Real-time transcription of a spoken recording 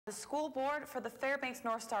The school board for the Fairbanks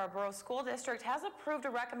North Star Borough School District has approved a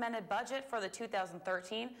recommended budget for the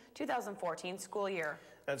 2013-2014 school year.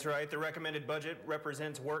 That's right. The recommended budget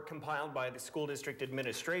represents work compiled by the school district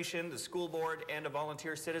administration, the school board, and a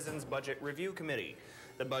volunteer citizens budget review committee.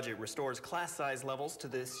 The budget restores class size levels to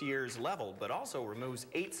this year's level, but also removes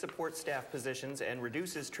 8 support staff positions and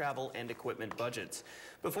reduces travel and equipment budgets.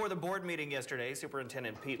 Before the board meeting yesterday,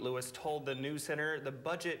 Superintendent Pete Lewis told the News Center the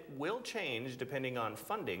budget will change depending on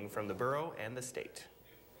funding from the borough and the state.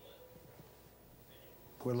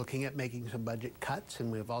 We're looking at making some budget cuts,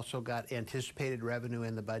 and we've also got anticipated revenue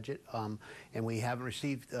in the budget, and we haven't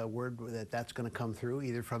received word that that's going to come through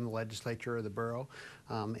either from the legislature or the borough,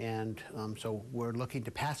 so we're looking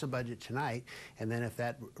to pass a budget tonight, and then if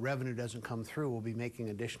that revenue doesn't come through, we'll be making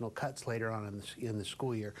additional cuts later on in the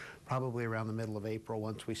school year, probably around the middle of April,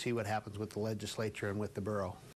 once we see what happens with the legislature and with the borough.